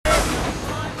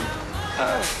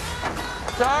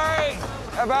Sorry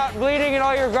about bleeding in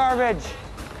all your garbage.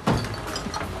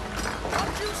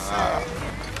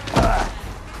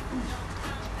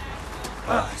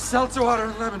 Seltzer water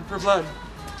and lemon for blood.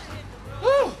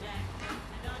 Whew.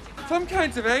 Some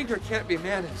kinds of anger can't be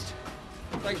managed.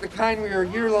 Like the kind where your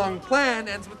year-long plan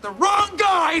ends with the wrong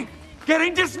guy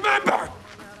getting dismembered.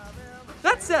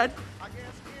 That said,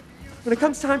 when it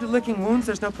comes time to licking wounds,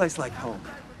 there's no place like home.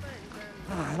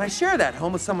 And I share that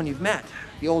home with someone you've met,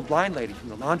 the old blind lady from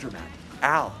the laundromat,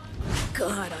 Al.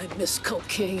 God, I miss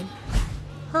cocaine.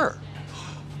 Her.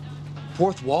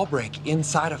 Fourth wall break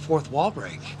inside a fourth wall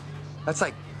break. That's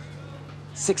like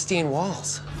 16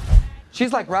 walls.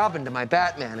 She's like Robin to my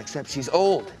Batman, except she's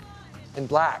old and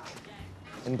black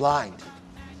and blind.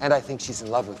 And I think she's in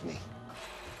love with me.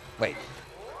 Wait,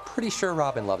 pretty sure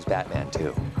Robin loves Batman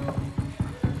too.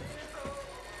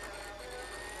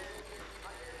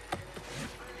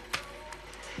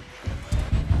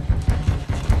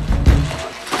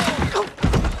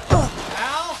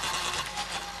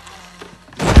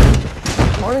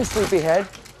 Morning, sleepyhead.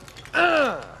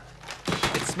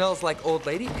 It smells like old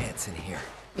lady pants in here.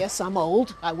 Yes, I'm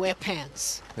old. I wear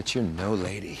pants. But you're no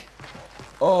lady.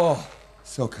 Oh,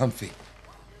 so comfy.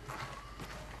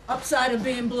 Upside of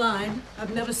being blind,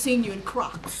 I've never seen you in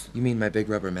Crocs. You mean my big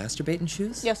rubber masturbating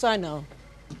shoes? Yes, I know.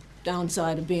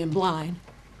 Downside of being blind,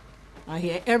 I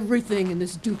hear everything in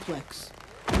this duplex.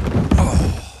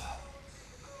 Oh.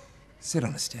 Sit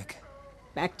on a stick.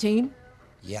 Bactine?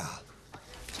 Yeah.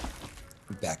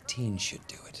 Bactine should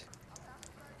do it.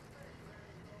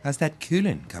 How's that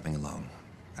cooling coming along?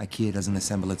 IKEA doesn't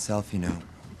assemble itself, you know.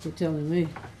 You're telling me.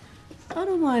 I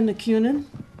don't mind the Cunin.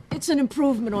 It's an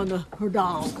improvement on the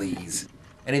Herdal. Please.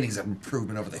 Anything's an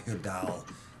improvement over the Herdal.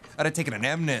 I'd have taken an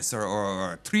Emnus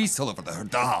or a Treacle over the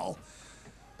Herdal.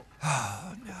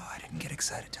 Oh, no, I didn't get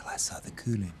excited till I saw the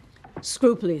cooling.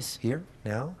 Screw, please. Here?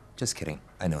 Now? Just kidding.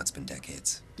 I know it's been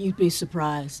decades. You'd be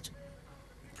surprised.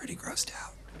 Pretty grossed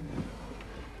out.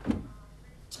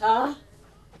 Ta?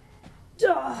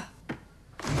 Duh.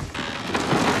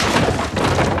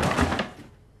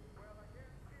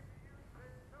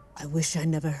 I wish I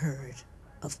never heard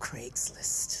of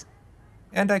Craigslist.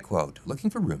 And I quote, looking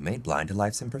for roommate blind to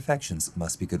life's imperfections,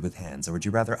 must be good with hands, or would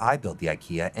you rather I build the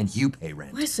IKEA and you pay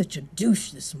rent? Why such a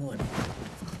douche this morning?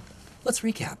 Let's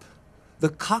recap. The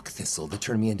cock thistle that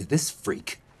turned me into this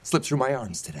freak slipped through my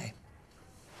arms today.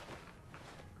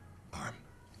 Arm.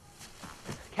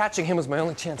 Catching him was my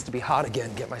only chance to be hot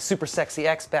again, get my super sexy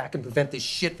ex back, and prevent this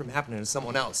shit from happening to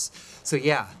someone else. So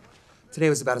yeah, today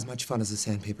was about as much fun as a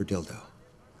sandpaper dildo.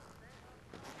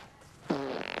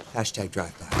 Hashtag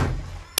drive-by.